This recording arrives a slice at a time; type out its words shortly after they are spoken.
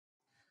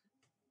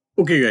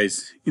Okay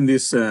guys, in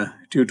this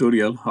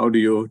tutorial, how do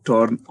you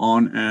turn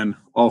on and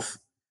off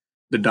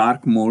the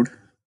dark mode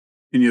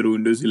in your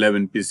Windows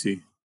 11 PC?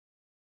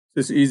 So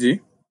it's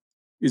easy.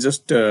 You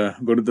just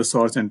go to the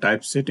source and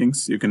type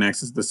settings. You can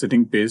access the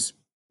setting page,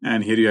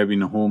 and here you have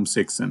in a home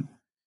section.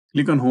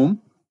 Click on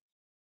home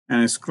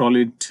and scroll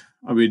it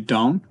a bit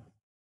down,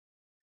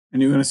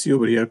 and you're gonna see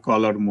over here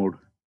color mode.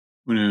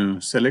 When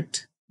you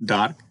select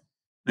dark,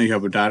 now you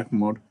have a dark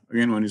mode.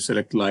 Again, when you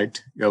select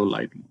light, you have a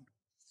light mode.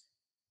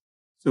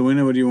 So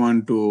whenever you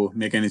want to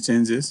make any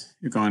changes,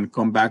 you can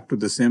come back to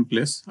the same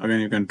place.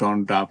 Again, you can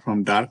turn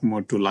from dark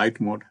mode to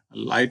light mode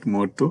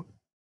to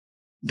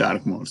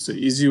dark mode. So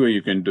easy way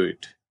you can do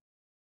it.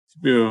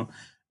 If you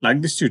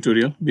like this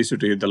tutorial, be sure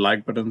to hit the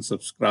like button,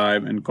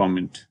 subscribe, and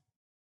comment.